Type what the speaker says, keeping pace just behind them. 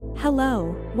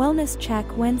Hello, Wellness Check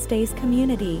Wednesdays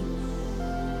community.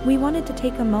 We wanted to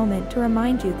take a moment to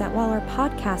remind you that while our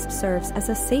podcast serves as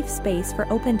a safe space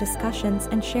for open discussions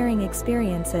and sharing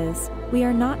experiences, we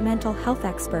are not mental health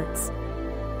experts.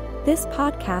 This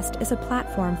podcast is a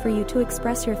platform for you to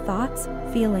express your thoughts,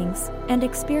 feelings, and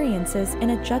experiences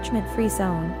in a judgment-free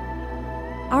zone.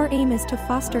 Our aim is to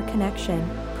foster connection,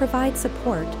 provide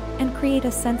support, and create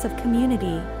a sense of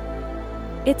community.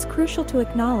 It's crucial to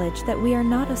acknowledge that we are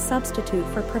not a substitute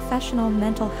for professional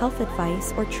mental health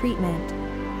advice or treatment.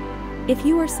 If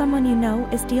you or someone you know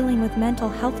is dealing with mental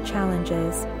health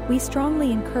challenges, we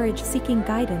strongly encourage seeking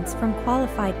guidance from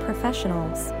qualified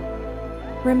professionals.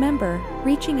 Remember,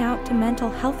 reaching out to mental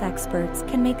health experts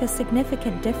can make a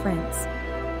significant difference.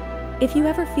 If you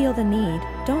ever feel the need,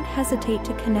 don't hesitate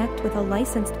to connect with a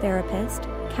licensed therapist,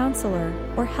 counselor,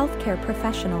 or healthcare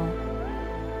professional.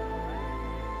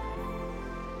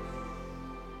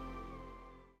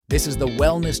 This is the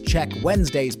Wellness Check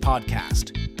Wednesdays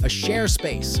podcast, a share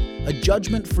space, a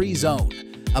judgment-free zone,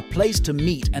 a place to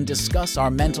meet and discuss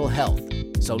our mental health.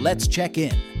 So let's check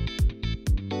in.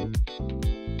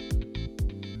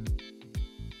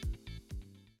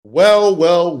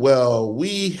 Well,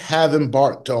 we have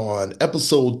embarked on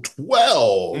episode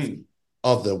 12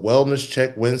 of the Wellness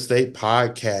Check Wednesday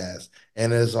podcast.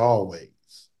 And as always,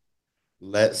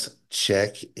 let's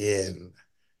check in.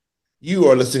 You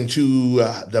are listening to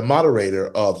the moderator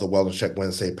of the Wellness Check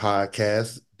Wednesday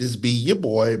podcast. This be your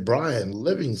boy, Brian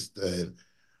Livingston.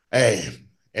 Hey,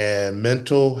 and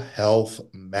mental health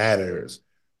matters.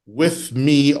 With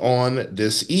me on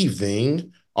this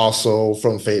evening, also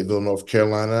from Fayetteville, North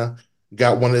Carolina,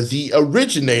 got one of the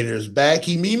originators back.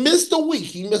 He missed a week.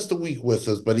 He missed a week with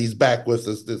us, but he's back with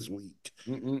us this week.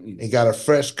 He got a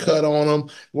fresh cut on him.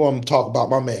 We want to talk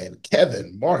about my man,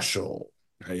 Kevin Marshall.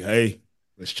 Hey.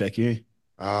 Let's check in.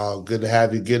 Oh, good to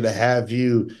have you. Good to have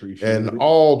you. Appreciate and it.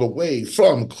 All the way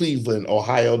from Cleveland,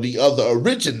 Ohio, the other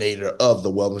originator of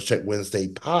the Wellness Check Wednesday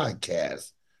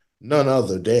podcast, none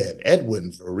other than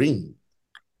Edwin Vereen.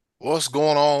 What's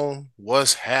going on?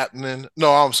 What's happening?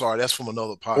 No, I'm sorry. That's from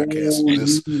another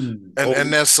podcast.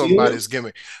 And that's somebody's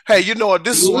gimmick. Hey, you know what?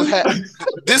 This is what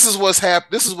This is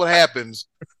what happens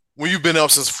when you've been up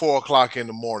since 4 o'clock in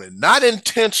the morning. Not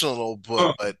intentional,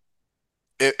 but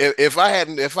if I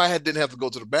didn't have to go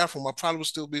to the bathroom, I probably would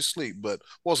still be asleep. But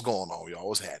what's going on, y'all?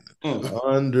 What's happening?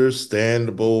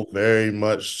 Understandable, very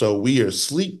much so. We are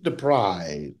sleep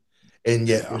deprived, and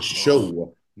yet the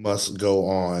show must go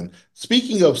on.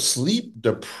 Speaking of sleep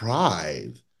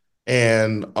deprived,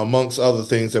 and amongst other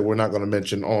things that we're not going to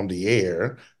mention on the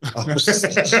air,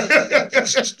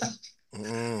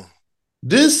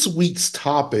 this week's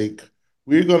topic,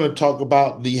 we're going to talk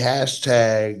about the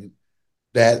hashtag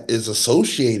that is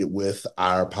associated with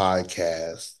our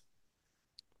podcast,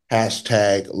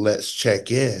 hashtag Let's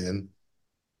Check In,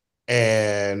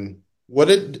 and what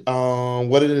it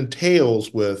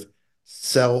entails with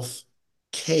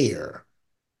self-care.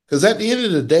 Because at the end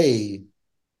of the day,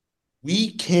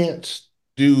 we can't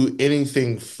do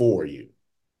anything for you.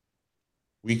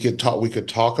 We could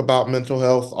talk about mental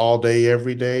health all day,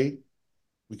 every day.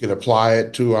 We could apply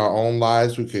it to our own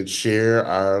lives. We could share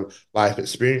our life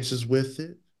experiences with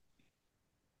it.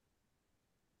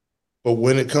 But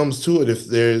when it comes to it, if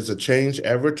there's a change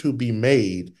ever to be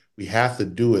made, we have to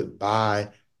do it by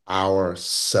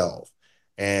ourselves.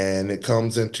 And it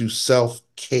comes into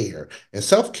self-care. And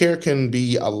self-care can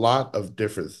be a lot of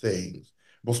different things.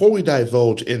 Before we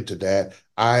divulge into that,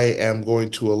 I am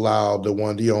going to allow the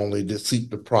one, the only, the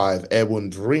sleep-deprived Edwin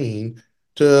Green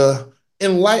to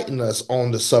enlighten us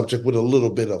on the subject with a little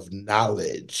bit of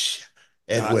knowledge.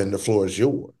 Edwin, the floor is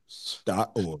yours.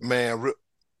 Man,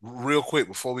 real quick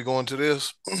before we go into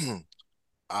this,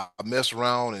 I messed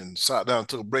around and sat down and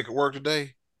took a break at work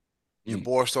today. Your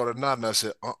boy started nodding. I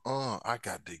said, I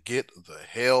got to get the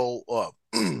hell up.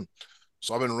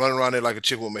 So I've been running around there like a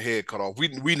chicken with my head cut off.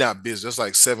 We not busy. There's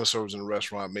like 7 servers in the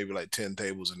restaurant, maybe like 10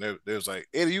 tables. And there's like,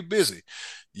 Eddie, you busy?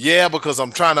 Yeah, because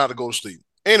I'm trying not to go to sleep.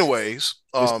 Anyways,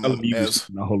 the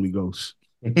Holy Ghost.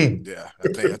 Yeah,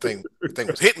 I think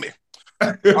was hitting me.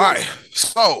 All right,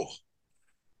 so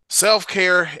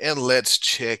self-care and let's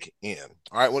check in.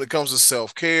 All right, when it comes to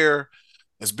self-care,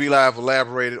 as B-Live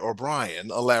elaborated, or Brian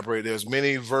elaborated, there's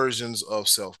many versions of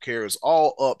self-care. It's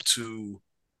all up to,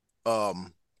 like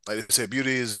they said,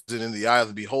 beauty is in the eye of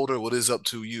the beholder. What is up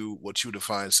to you, what you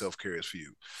define self-care is for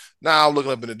you. Now,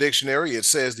 looking up in the dictionary, it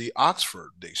says the Oxford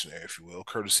Dictionary, if you will,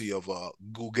 courtesy of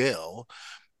Google.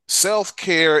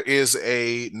 Self-care is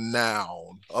a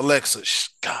noun. Alexa,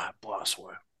 God, boy, I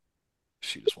swear.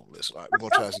 She just won't listen. All right, we're going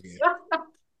to try this again.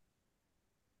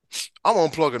 I'm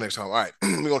gonna plug it next time. All right,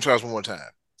 we're gonna try this one more time.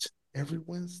 Every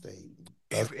Wednesday.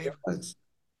 Every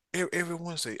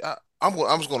Wednesday. I'm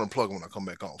just gonna plug it when I come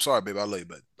back home. Sorry, baby, I love you,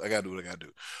 but I gotta do what I gotta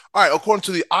do. All right, according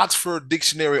to the Oxford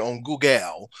Dictionary on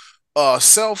Google,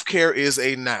 self-care is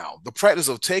a noun, the practice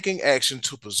of taking action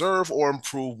to preserve or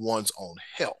improve one's own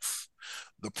health.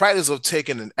 The practice of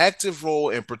taking an active role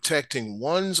in protecting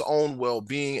one's own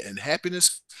well-being and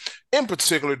happiness, in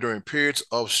particular during periods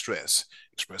of stress.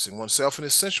 Expressing oneself an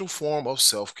essential form of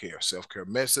self-care. Self-care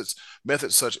methods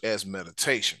such as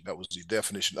meditation. That was the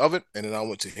definition of it. And then I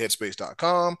went to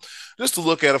headspace.com just to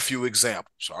look at a few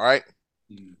examples. All right.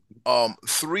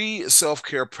 3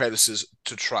 self-care practices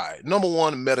to try. Number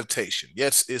 1, meditation.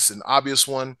 Yes, it's an obvious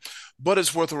one, but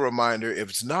it's worth a reminder if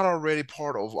it's not already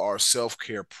part of our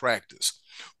self-care practice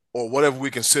or whatever we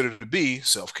consider to be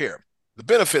self-care. The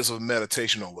benefits of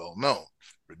meditation are well known.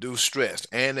 Reduce stress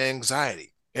and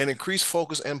anxiety and increase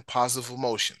focus and positive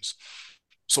emotions.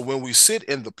 So when we sit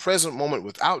in the present moment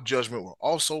without judgment, we're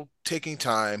also taking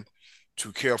time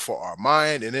to care for our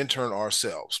mind and in turn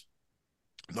ourselves.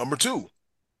 Number 2,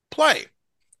 play.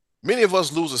 Many of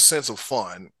us lose a sense of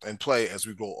fun and play as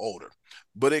we grow older,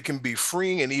 but it can be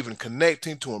freeing and even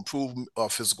connecting to improve our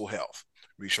physical health.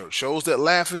 Research shows that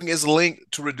laughing is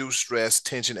linked to reduced stress,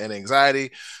 tension, and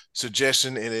anxiety.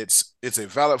 Suggestion, and it's a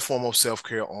valid form of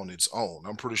self-care on its own.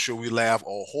 I'm pretty sure we laugh a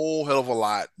whole hell of a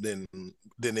lot than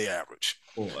the average.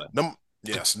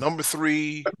 Yes. Number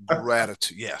 3,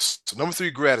 gratitude. Yes. So number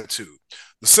 3, gratitude.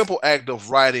 The simple act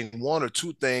of writing 1 or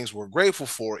 2 things we're grateful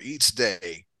for each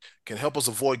day can help us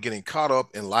avoid getting caught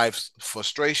up in life's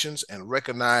frustrations and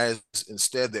recognize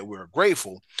instead that we're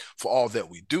grateful for all that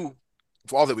we do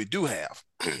have.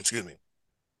 Excuse me.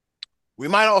 We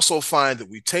might also find that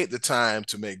we take the time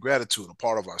to make gratitude a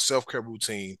part of our self-care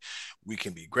routine. We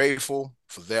can be grateful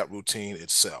for that routine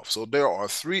itself. So there are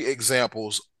 3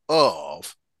 examples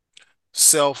of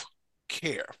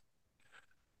self-care.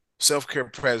 Self-care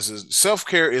practices.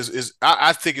 Self-care is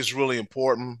I think it's really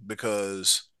important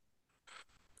because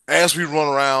as we run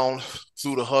around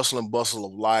through the hustle and bustle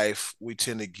of life, we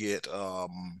tend to get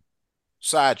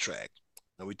sidetracked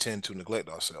and we tend to neglect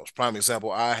ourselves. Prime example,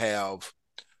 I have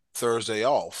Thursday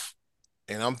off,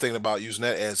 and I'm thinking about using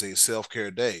that as a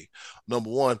self-care day. Number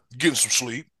 1, getting some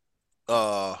sleep.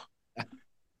 And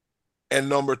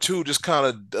number 2, just kind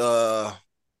of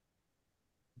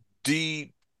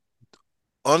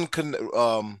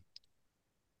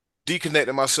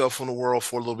deconnecting myself from the world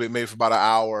for a little bit, maybe for about an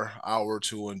hour or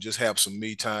 2, and just have some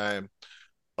me time.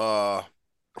 For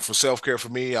self-care for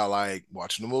me, I like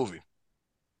watching a movie.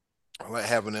 I like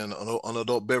having an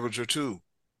adult beverage or 2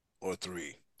 or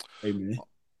 3. Amen.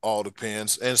 All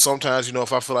depends. And sometimes,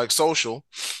 if I feel like social,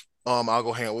 I'll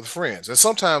go hang out with friends. And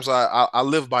sometimes I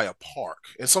live by a park.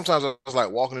 And sometimes I was like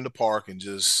walking in the park and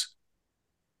just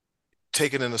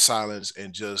taking in the silence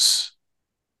and just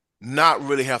not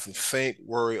really have to think,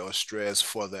 worry, or stress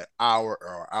for that hour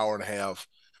or hour and a half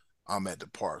I'm at the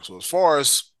park. So as far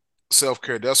as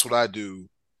self-care, that's what I do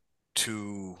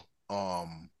to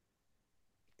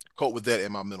cope with that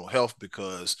in my mental health,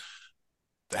 because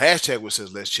the hashtag which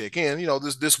says let's check in,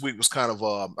 this week was kind of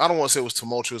I don't want to say it was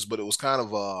tumultuous, but it was kind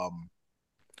of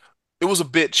it was a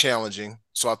bit challenging.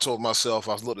 So I told myself,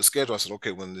 I looked at the schedule, I said,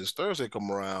 okay, when this Thursday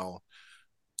come around,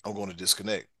 I'm going to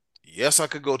disconnect. Yes, I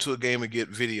could go to a game and get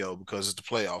video because it's the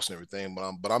playoffs and everything,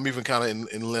 but I'm even kind of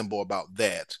in limbo about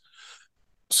that.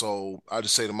 So I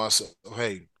just say to myself,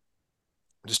 hey,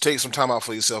 just take some time out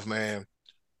for yourself, man.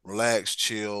 Relax,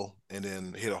 chill, and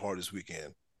then hit it hard this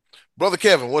weekend. Brother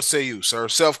Kevin, what say you, sir?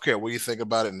 Self-care, what do you think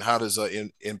about it, and how does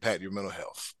it impact your mental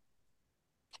health?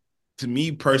 To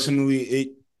me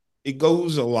personally, it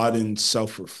goes a lot in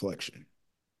self-reflection.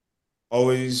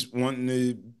 Always wanting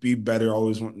to be better,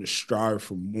 always wanting to strive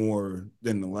for more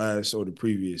than the last or the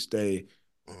previous day.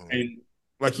 And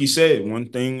like you said, one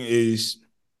thing is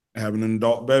having an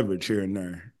adult beverage here and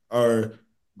there, or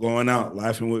going out,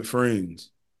 laughing with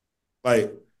friends.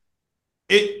 Like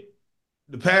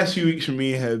the past few weeks for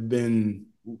me have been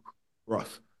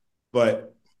rough,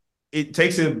 but it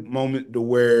takes a moment to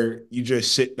where you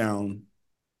just sit down,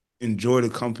 enjoy the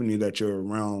company that you're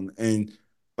around, and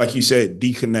like you said,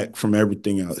 deconnect from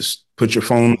everything else. Put your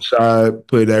phone aside,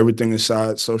 put everything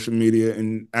aside, social media,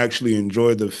 and actually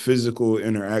enjoy the physical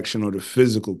interaction or the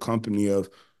physical company of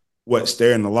what's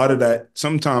there. And a lot of that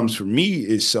sometimes for me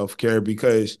is self-care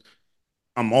because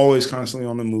I'm always constantly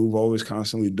on the move, always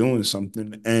constantly doing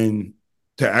something. And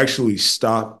to actually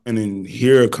stop and then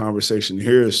hear a conversation,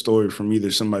 hear a story from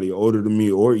either somebody older than me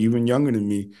or even younger than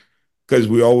me, because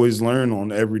we always learn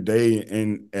on every day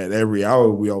and at every hour,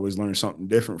 we always learn something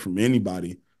different from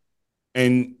anybody.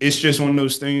 And it's just one of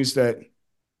those things that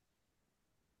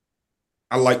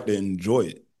I like to enjoy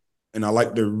it. And I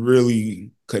like to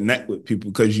really connect with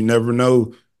people because you never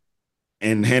know.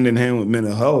 And hand in hand with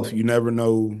mental health, you never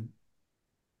know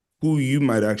who you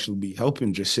might actually be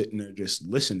helping just sitting there, just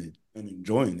listening and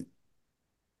enjoying it.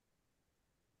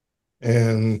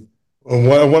 And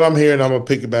what I'm hearing, I'm gonna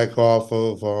pick it back off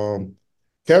of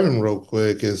Kevin real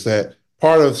quick, is that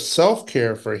part of self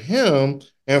care for him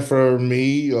and for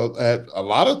me at a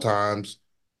lot of times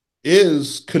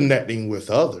is connecting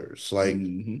with others. Like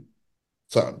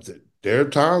some, there are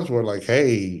times where like,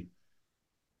 hey,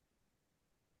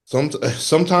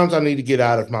 sometimes I need to get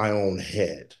out of my own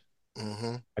head.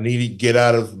 Mm-hmm. I need to get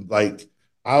out of like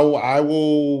I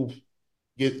will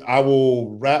I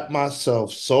will wrap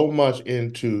myself so much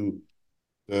into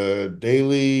the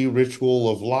daily ritual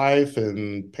of life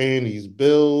and paying these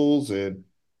bills and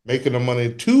making the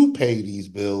money to pay these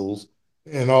bills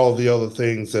and all the other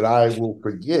things that I will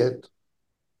forget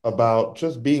about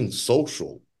just being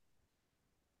social,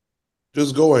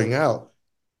 just going out.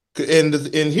 And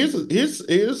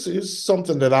here's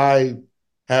something that I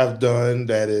have done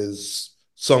that is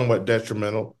somewhat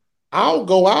detrimental. I'll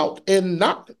go out and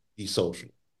not be social.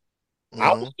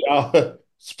 I Mm-hmm. was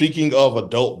speaking of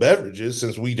adult beverages,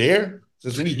 since we here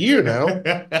now,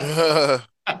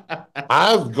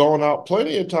 I've gone out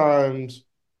plenty of times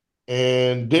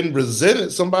and then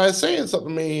resented somebody saying something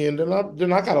to me, and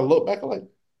then I kind of look back and like,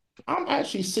 I'm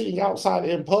actually sitting outside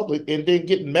in public and then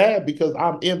getting mad because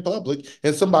I'm in public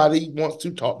and somebody wants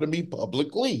to talk to me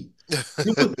publicly.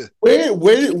 Where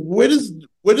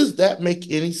does that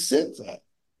make any sense at?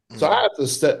 So I have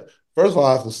to first of all,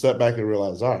 I have to step back and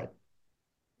realize, all right,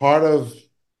 part of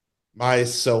my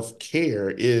self-care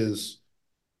is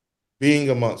being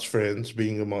amongst friends,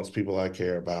 being amongst people I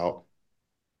care about,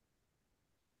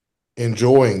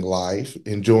 enjoying life,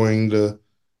 enjoying the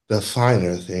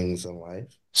finer things in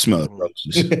life. Smell of Mm-hmm.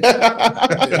 roses.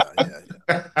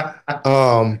 Yeah.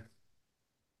 um,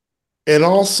 and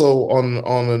also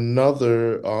on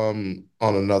another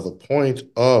point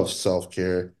of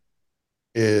self-care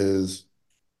is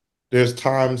there's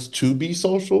times to be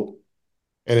social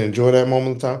and enjoy that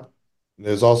moment of time.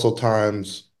 There's also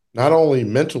times not only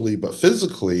mentally but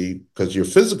physically, because your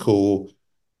physical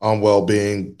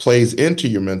well-being plays into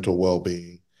your mental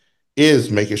well-being,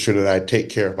 is making sure that I take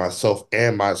care of myself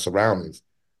and my surroundings.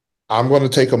 I'm going to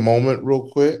take a moment real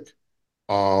quick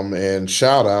and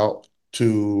shout out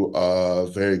to a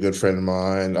very good friend of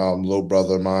mine, little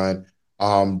brother of mine,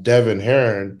 Devin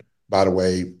Heron, by the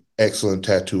way, excellent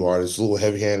tattoo artist, a little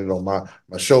heavy-handed on my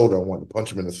shoulder. I wanted to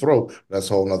punch him in the throat. That's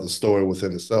a whole nother story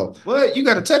within itself. What? You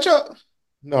got a touch up?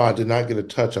 No, I did not get a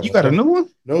touch up. You got a new one?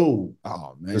 No.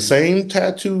 Oh man. The same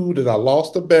tattoo that I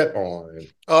lost a bet on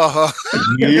Uh-huh.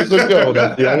 years ago.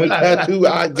 That's the only tattoo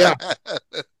I got.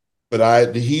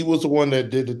 But he was the one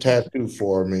that did the tattoo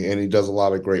for me, and he does a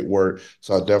lot of great work.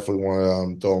 So I definitely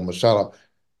want to throw him a shout out.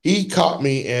 He caught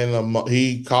me in a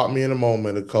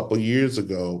moment a couple years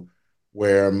ago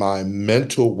where my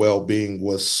mental well being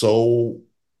was so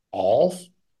off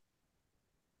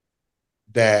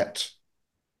that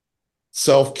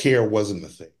self care wasn't a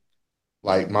thing.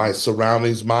 Like my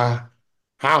surroundings, my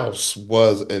house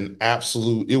was an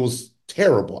absolute. It was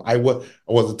terrible. I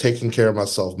wasn't taking care of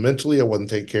myself mentally. I wasn't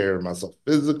taking care of myself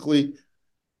physically.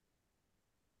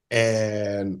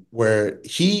 And where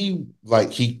I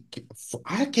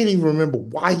can't even remember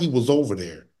why he was over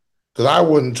there, because I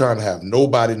wasn't trying to have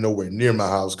nobody nowhere near my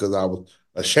house because I was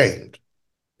ashamed.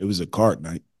 It was a card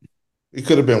night. It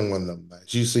could have been one of them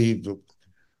nights. You see,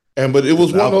 but it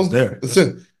was I one was of there.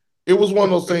 listen, it was one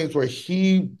of those things where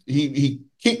he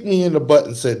kicked me in the butt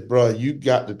and said, "Bro, you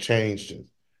got to change this.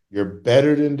 You're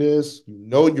better than this. You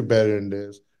know you're better than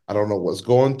this. I don't know what's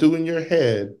going through in your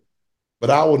head, but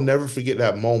I will never forget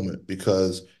that moment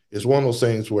because it's one of those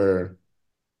things where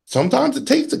sometimes it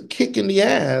takes a kick in the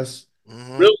ass,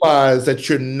 Mm-hmm. realize that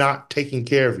you're not taking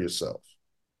care of yourself.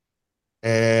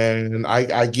 And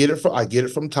I get it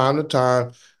from time to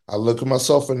time. I look at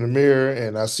myself in the mirror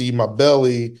and I see my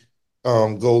belly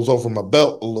goes over my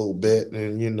belt a little bit,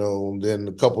 and then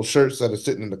a couple shirts that are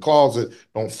sitting in the closet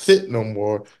don't fit no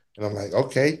more. And I'm like,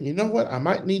 okay, you know what? I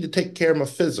might need to take care of my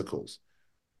physicals.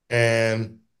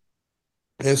 And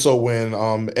so when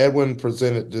Edwin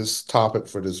presented this topic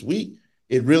for this week,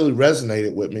 it really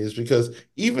resonated with me, is because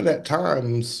even at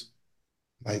times,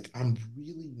 like I'm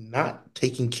really not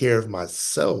taking care of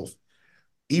myself,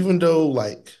 even though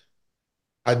like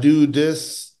I do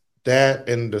this, that,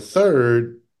 and the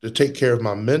third to take care of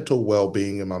my mental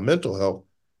well-being and my mental health.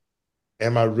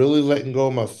 Am I really letting go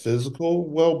of my physical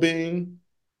well-being?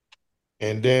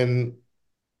 And then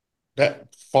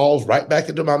that falls right back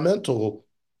into my mental.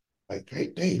 Like, hey,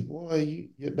 Dave, boy,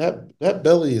 that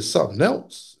belly is something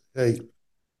else. Hey,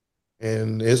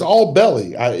 and it's all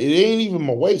belly. It ain't even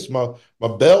my waist. My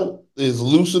belt is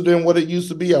looser than what it used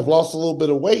to be. I've lost a little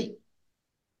bit of weight,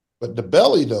 but the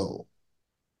belly though,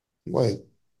 like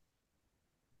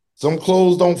some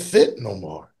clothes don't fit no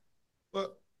more.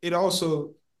 But it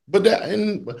also, But that,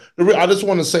 and I just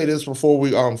want to say this before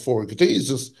we continue. It's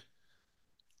just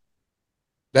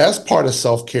that's part of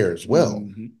self care as well.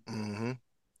 Mm-hmm.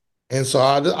 And so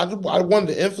I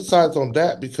wanted to emphasize on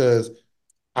that because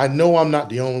I know I'm not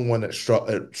the only one that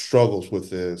struggles with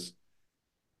this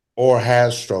or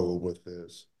has struggled with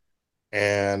this.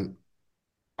 And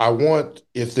I want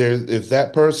if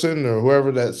that person or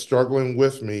whoever that's struggling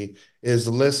with me is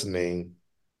listening,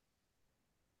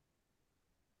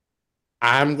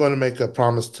 I'm going to make a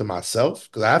promise to myself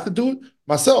because I have to do it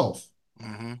myself.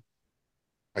 Mm-hmm.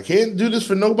 I can't do this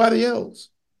for nobody else.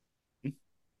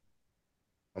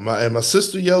 And my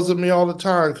sister yells at me all the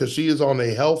time because she is on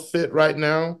a health fit right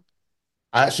now.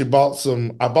 I actually bought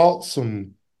some. I bought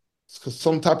some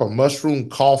type of mushroom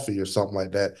coffee or something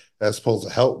like that. That's supposed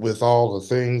to help with all the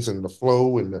things and the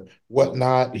flow and the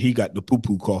whatnot. he got the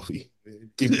poo-poo coffee.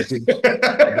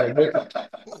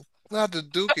 Not the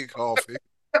Dookie coffee.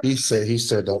 He said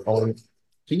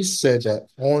that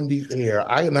on the air.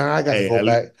 I got to Hey, go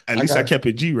back. at least I kept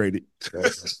it G-rated.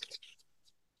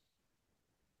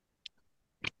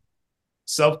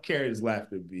 Self-care is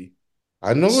laughter, B.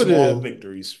 I know it Small is.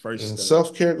 victories first And step.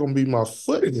 self-care gonna be my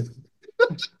foot.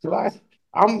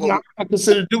 I'm Well, not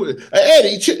considered doing it.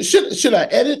 Eddie, should I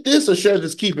edit this or should I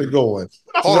just keep it going?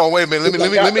 hold on, wait a minute.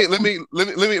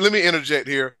 Let me interject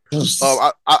here.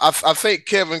 I think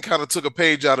Kevin kind of took a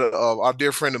page out of our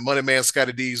dear friend, the Money Man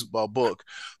Scotty D's book,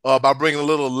 by bringing a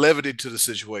little levity to the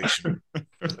situation.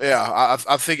 Yeah,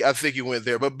 I think you went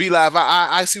there. But Be Live,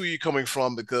 I see where you're coming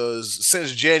from because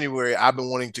since January I've been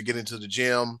wanting to get into the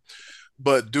gym,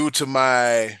 but due to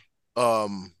my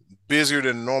um busier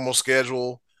than normal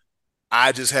schedule,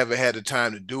 I just haven't had the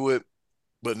time to do it.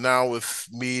 But now with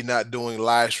me not doing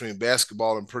live stream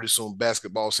basketball, and pretty soon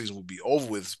basketball season will be over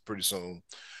with pretty soon,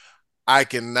 I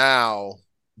can now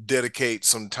dedicate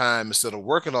some time instead of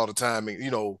working all the time.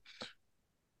 And,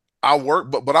 I work,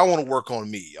 but I want to work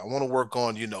on me. I want to work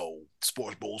on,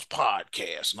 Sports Bulls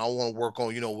podcast, and I want to work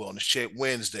on, Wellness Check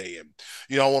Wednesday,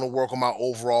 and I want to work on my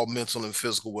overall mental and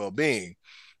physical well being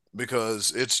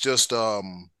because it's just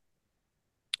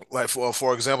like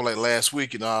for example, like last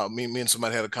week, me and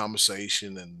somebody had a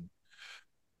conversation, and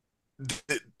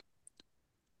th-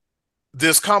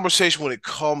 this conversation when it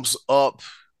comes up,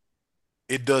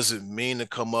 it doesn't mean to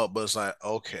come up, but it's like,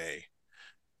 okay,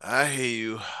 I hear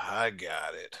you, I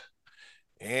got it.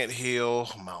 Ant hill,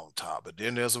 mountaintop, but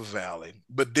then there's a valley.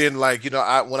 But then, like when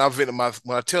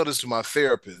I tell this to my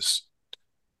therapist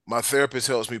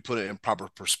helps me put it in proper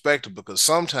perspective because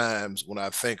sometimes when I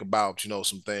think about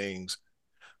some things,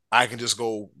 I can just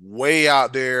go way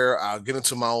out there. I'll get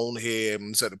into my own head,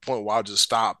 and it's at the point where I'll just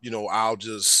stop.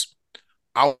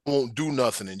 I won't do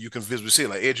nothing, and you can visibly see it.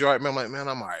 Like, Ed, you all right, man? I'm like, man,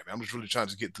 I'm all right, man. I'm just really trying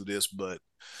to get through this, but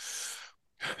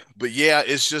yeah,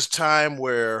 it's just time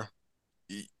where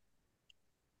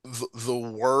the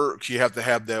work you have to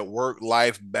have that work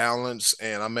life balance,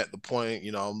 and I'm at the point.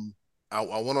 I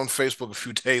went on Facebook a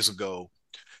few days ago,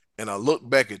 and I looked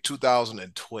back at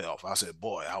 2012. I said,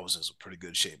 boy, I was in some pretty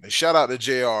good shape. And shout out to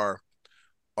JR,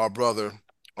 our brother,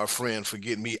 our friend, for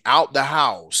getting me out the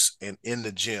house and in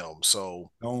the gym.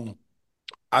 So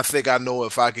I think I know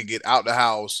if I could get out the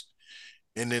house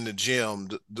and in the gym,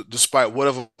 despite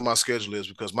whatever my schedule is,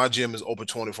 because my gym is open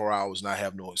 24 hours and I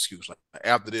have no excuse. Like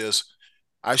after this,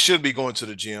 I should be going to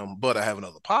the gym, but I have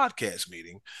another podcast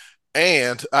meeting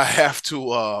and I have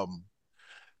to I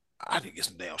need to get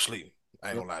some damn sleep. I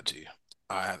ain't gonna lie to you.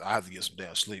 I have to get some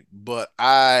damn sleep. But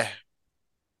I'm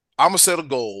gonna set a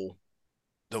goal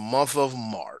the month of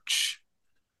March.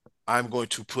 I'm going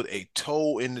to put a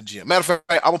toe in the gym. I'm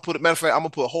gonna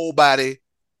put whole body,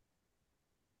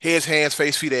 heads, hands,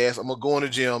 face, feet, ass. I'm gonna go in the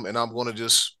gym and I'm gonna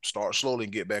just start slowly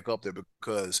and get back up there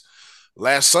because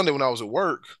last Sunday when I was at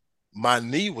work, my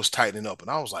knee was tightening up and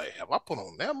I was like, have I put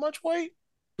on that much weight?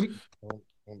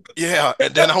 Yeah.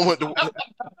 And then I went to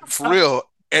for real.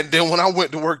 And then when I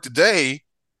went to work today,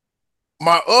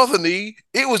 my other knee,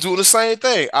 it was doing the same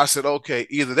thing. I said, okay,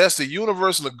 either that's the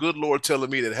universe and the good Lord telling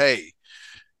me that, hey,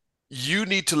 you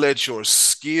need to let your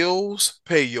skills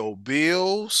pay your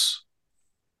bills,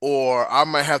 or I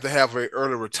might have to have an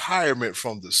early retirement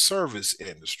from the service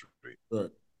industry. Right.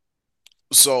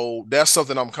 So that's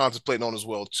something I'm contemplating on as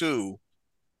well too,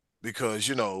 because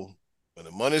when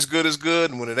the money's good, it's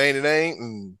good, and when it ain't, it ain't.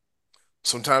 And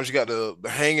Sometimes you got to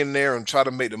hang in there and try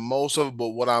to make the most of it. But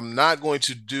what I'm not going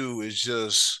to do is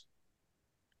just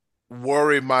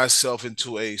worry myself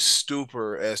into a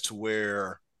stupor as to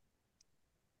where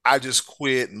I just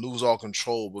quit and lose all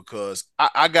control because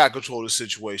I got control of the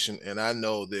situation and I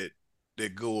know that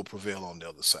good will prevail on the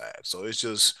other side. So it's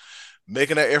just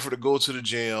making that effort to go to the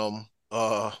gym,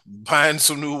 buying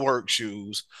some new work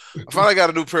shoes. I finally got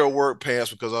a new pair of work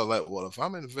pants because I was like, well, if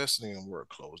I'm investing in work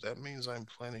clothes, that means I'm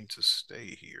planning to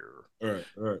stay here.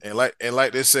 Right. And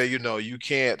like they say, you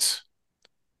can't,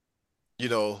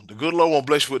 the good Lord won't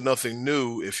bless you with nothing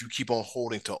new if you keep on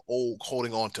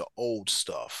holding on to old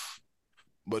stuff.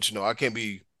 But I can't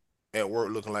be at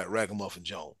work looking like Ragamuffin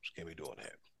Jones. Can't be doing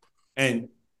that. And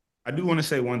I do want to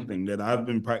say one thing that I've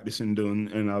been practicing doing,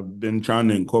 and I've been trying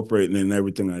to incorporate in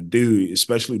everything I do,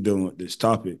 especially dealing with this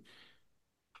topic.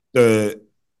 The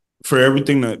For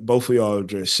everything that both of y'all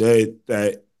just said,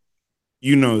 that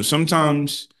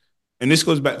sometimes, and this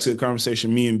goes back to the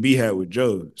conversation me and B had with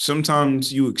Joe.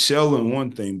 Sometimes you excel in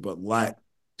one thing, but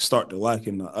start to lack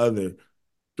in the other.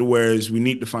 Whereas we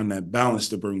need to find that balance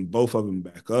to bring both of them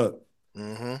back up.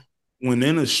 Mm-hmm. When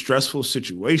in a stressful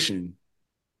situation,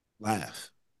 laugh.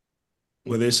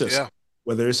 Whether it's a Yeah.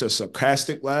 whether it's a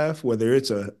sarcastic laugh, whether it's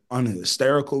a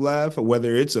unhysterical laugh, or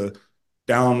whether it's a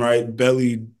downright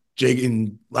belly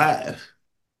jigging laugh,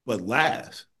 but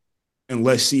laugh, and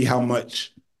let's see how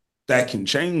much that can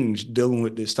change dealing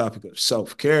with this topic of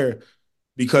self-care.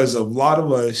 Because a lot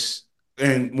of us,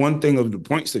 and one thing of the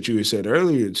points that you had said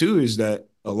earlier too, is that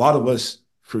a lot of us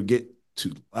forget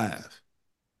to laugh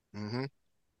Mm-hmm.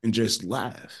 and just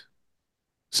laugh.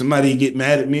 Somebody get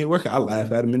mad at me at work, I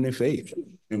laugh at them in their face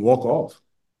and walk off.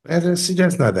 And see,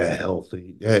 that's not that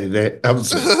healthy. I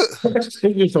was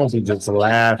you don't be just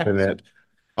laughing at.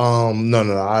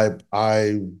 No,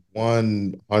 I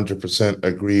 100%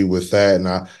 agree with that, and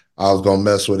I was gonna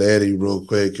mess with Eddie real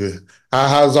quick.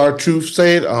 How's our truth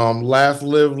say it? Laugh,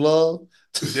 live, love.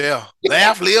 Yeah.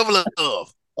 Laugh, live,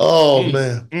 love. Oh Mm,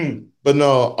 man. mm. But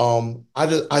no,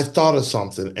 I thought of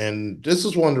something, and this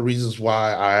is one of the reasons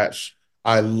why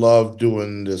I love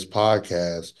doing this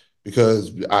podcast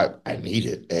because I need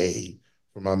it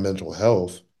for my mental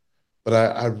health, but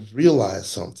I realized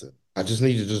something. I just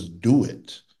need to just do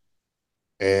it,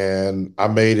 and I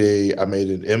made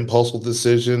an impulsive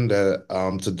decision that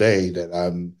today that I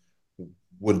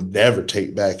would never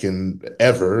take back in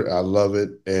ever. I love it,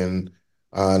 and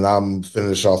I'm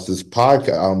finish off this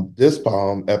podcast this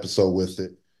episode with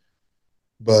it,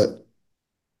 but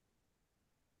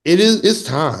it's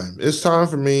time. It's time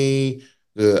for me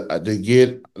to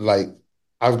get like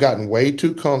I've gotten way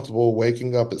too comfortable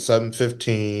waking up at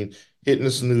 7:15, hitting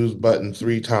the snooze button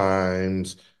 3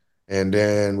 times, and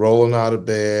then rolling out of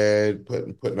bed,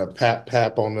 putting a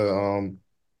pap on the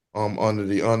under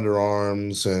the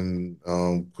underarms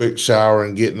and quick shower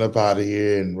and getting up out of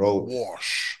here and roll.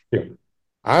 Wash. Yeah.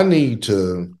 I need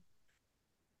to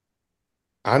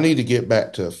I need to get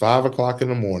back to 5 o'clock in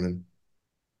the morning,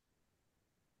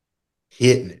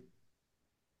 hitting it.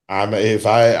 I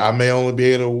may only be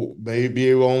able to maybe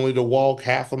able only to walk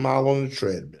half a mile on the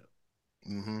treadmill.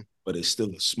 Mm-hmm. But it's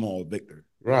still a small victory.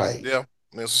 Right. Yeah.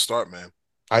 That's a start, man.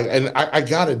 I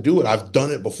gotta do it. I've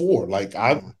done it before. Like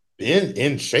I've Mm-hmm. been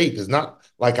in shape. It's not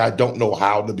like I don't know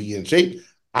how to be in shape.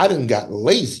 I didn't got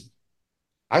lazy.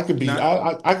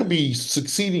 Not I could be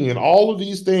succeeding in all of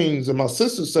these things. And my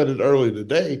sister said it earlier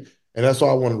today, and that's why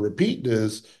I want to repeat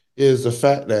this, is the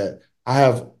fact that I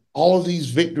have all of these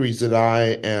victories that I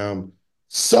am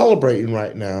celebrating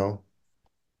right now.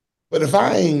 But if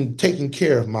I ain't taking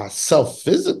care of myself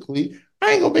physically,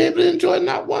 I ain't gonna be able to enjoy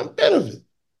not one bit of it.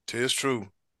 It is true.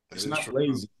 It it's is not true.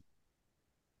 lazy.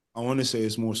 I want to say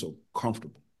it's more so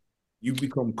comfortable. You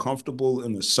become comfortable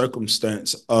in the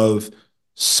circumstance of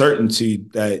certainty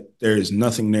that there is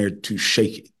nothing there to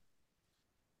shake it.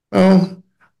 And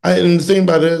the thing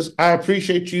about it is, I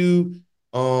appreciate you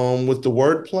with the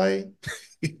wordplay.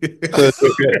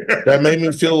 That made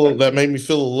me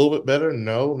feel a little bit better.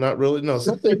 No, not really. No,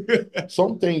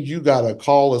 some things you gotta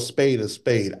call a spade a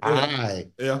spade. I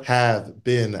Yeah. have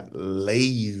been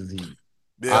lazy.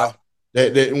 I Yeah.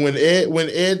 that when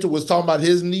Ed was talking about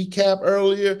his kneecap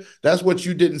earlier, that's what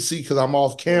you didn't see because I'm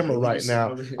off camera right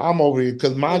now. I'm over here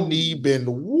because my knee been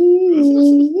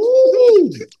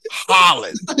woo.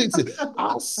 Holland.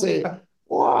 I said,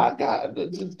 boy, I got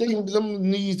the thing,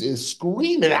 them knees is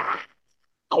screaming.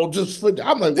 I'll just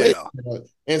I'm like, wait Yeah. a minute.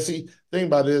 And see, thing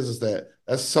about it is that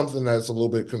that's something that's a little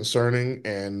bit concerning.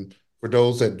 And for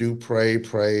those that do pray,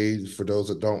 pray. For those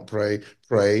that don't pray,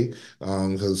 pray.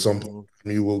 Because some point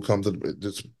Mm-hmm. you will come to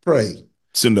just pray.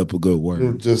 Send up a good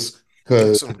word. Just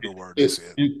because Some good word they it,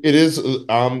 said. it is.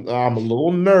 I'm a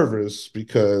little nervous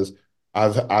because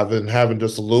I've been having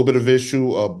just a little bit of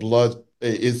issue of blood.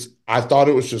 It's I thought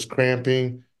it was just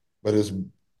cramping, but it's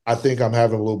I think I'm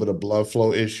having a little bit of blood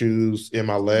flow issues in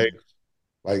my legs.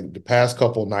 Like the past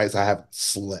couple of nights, I haven't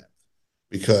slept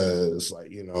because, like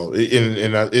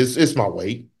it's my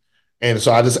weight, and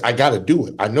so I got to do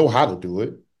it. I know how to do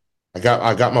it. I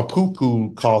got my poo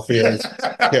poo coffee. As,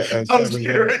 I was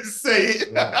getting ready to say it.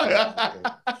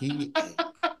 he,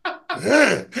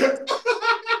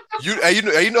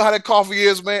 You know how that coffee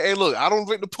is, man. Hey, look, I don't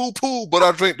drink the poo poo, but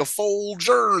I drink the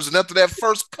Folgers, and after that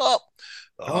first cup,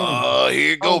 here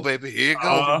you go, baby. Here you I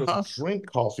go. don't just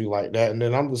drink coffee like that, and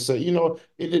then I'm just saying,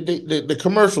 the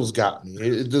commercials got me.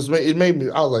 It made me.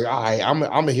 I was like, all right, I'm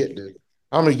gonna hit this.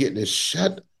 I'm gonna get this.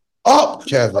 Shut up,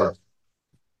 Kevin.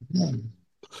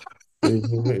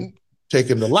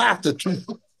 Taking the laughter too.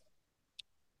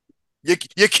 You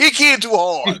kick in too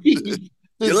hard.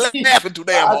 You're laughing too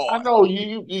damn hard. I know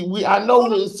I know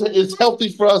it's healthy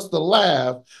for us to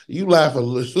laugh. You laugh a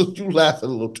little. You laugh a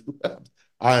little too loud.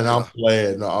 I'm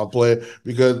playing. No, I'm playing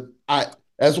because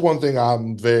That's one thing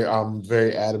I'm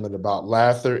very adamant about.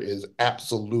 Laughter is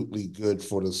absolutely good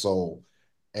for the soul,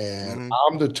 and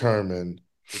I'm determined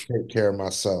to take care of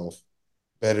myself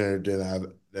better than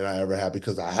I ever have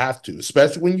because I have to.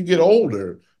 Especially when you get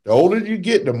older. The older you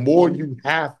get, the more you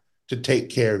have to take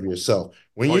care of yourself.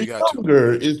 When you're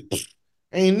younger, it's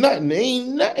ain't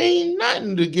nothing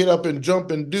to get up and jump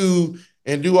and do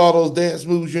all those dance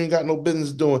moves you ain't got no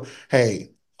business doing. Hey,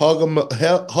 hug a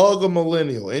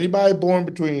millennial. Anybody born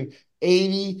between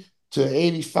 80 to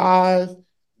 85,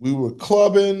 we were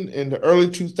clubbing in the early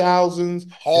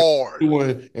 2000s. Hard.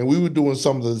 And we were doing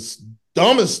some of the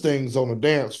dumbest things on the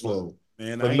dance floor.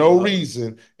 Man, for no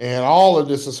reason, and all of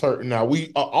this is hurting now.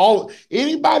 We are all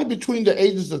anybody between the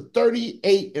ages of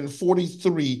 38 and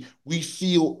 43, we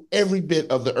feel every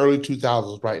bit of the early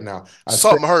 2000s right now.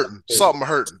 Something hurting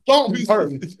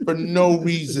for no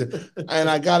reason, and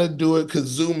I got to do it because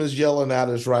Zoom is yelling at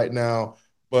us right now.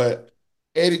 But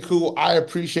Eddie Cool, I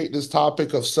appreciate this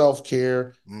topic of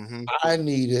self-care. I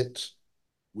need it.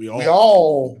 We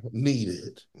all need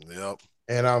it. Yep.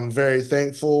 And I'm very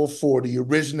thankful for the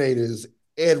originators,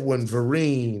 Edwin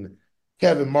Vereen,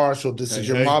 Kevin Marshall. This is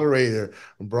your moderator,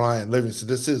 Brian Livingston.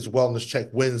 This is Wellness Check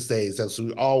Wednesdays. As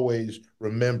we always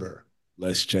remember,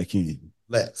 let's check in.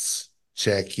 Let's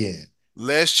check in.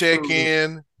 Let's check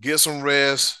in, get some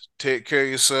rest, take care of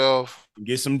yourself.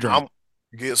 Get some drink.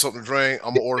 Get something to drink.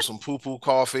 I'm going to order some poo-poo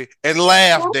coffee and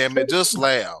laugh, damn it. Just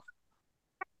laugh.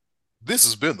 This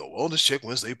has been the Wellness Check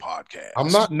Wednesday podcast.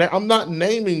 I'm not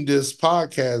naming this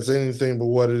podcast anything but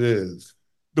what it is.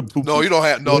 No, you don't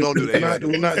have. No, don't do that.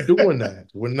 We're not doing that.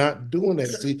 We're not doing that.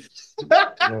 See.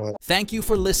 Thank you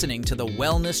for listening to the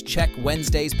Wellness Check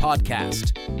Wednesdays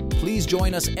podcast. Please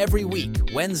join us every week,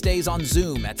 Wednesdays on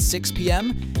Zoom at 6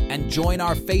 p.m. and join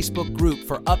our Facebook group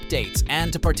for updates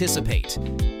and to participate.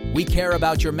 We care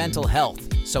about your mental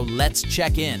health, so let's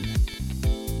check in.